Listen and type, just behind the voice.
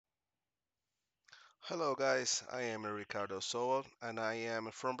Hello guys, I am Ricardo Soa and I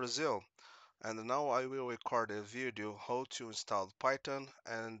am from Brazil, and now I will record a video how to install Python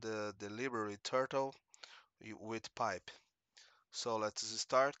and the library Turtle with pipe. So let's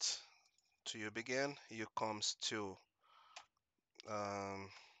start. To you begin, you comes to um,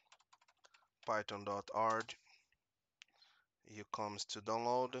 python.org, you comes to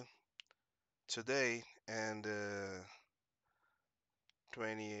download today and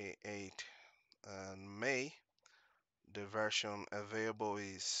 28 May. The version available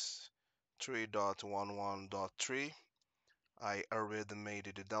is 3.11.3. I already made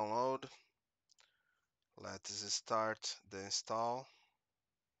the download. Let's start the install.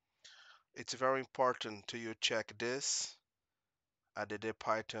 It's very important to you check this. Add the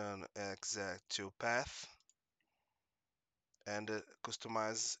Python exec to path and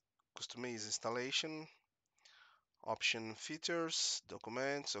customize installation option features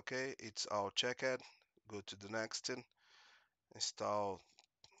documents. Okay, it's all checked. Go to the next install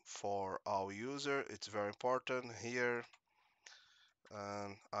for our user. It's very important here,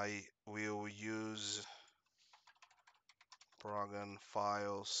 and I will use program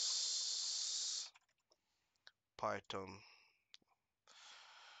files Python.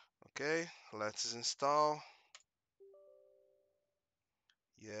 Okay, let's install.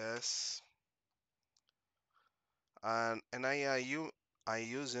 Yes, and I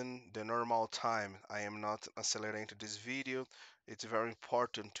using the normal time. I am not accelerating this video. It's very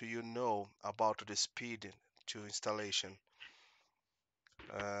important to you know about the speed to installation.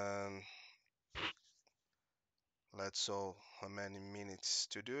 And let's see how many minutes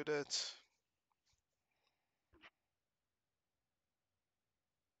to do that.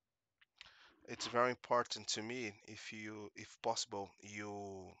 It's very important to me if possible,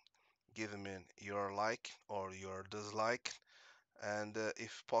 you give me your like or your dislike, and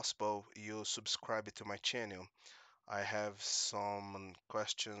if possible, you subscribe to my channel. I have some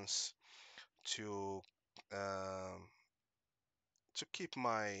questions to um, to keep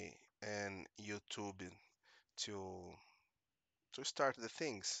my and YouTube to start the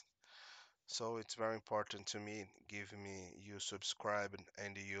things. So it's very important to me. Give me you subscribe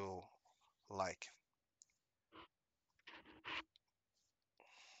and you like.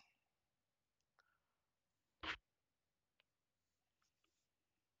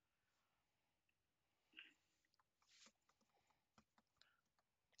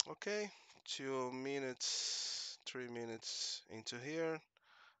 Okay, 2 minutes, 3 minutes into here.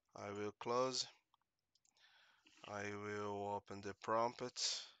 I will close. I will open the prompt.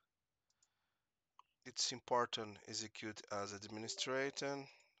 It's important execute as administrator.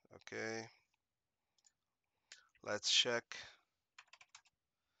 Okay, let's check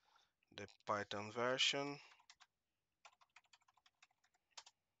the Python version.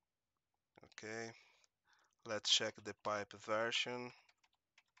 Okay, let's check the pipe version.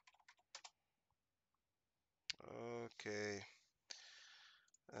 Okay,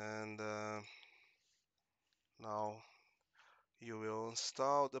 and now you will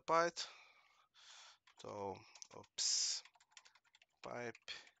install the pipe. So, oops, pipe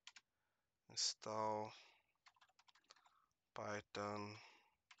install Python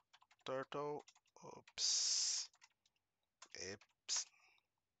turtle. Oops, oops,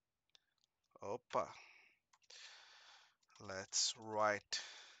 opa. Let's write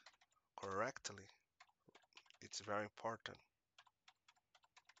correctly. It's very important.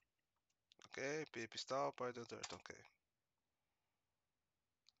 Okay, pip install Python turtle. Okay,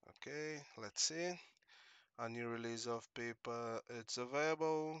 okay. Let's see. A new release of pip it's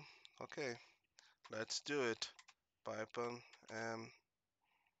available. Okay, let's do it. Python and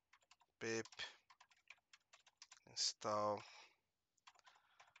pip install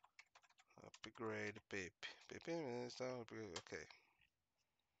upgrade pip. Pip install upgrade. Okay.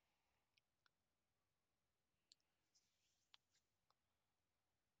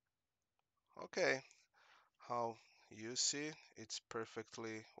 Okay. How you see it's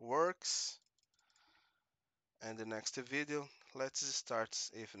perfectly works. And the next video, let's start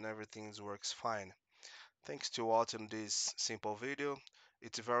if everything works fine. Thanks to watching this simple video.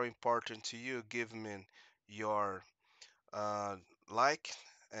 It's very important to you give me your uh, like,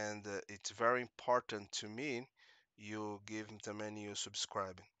 and it's very important to me you give the menu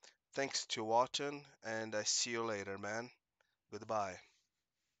subscribe. Thanks to watching, and I see you later, man. Goodbye.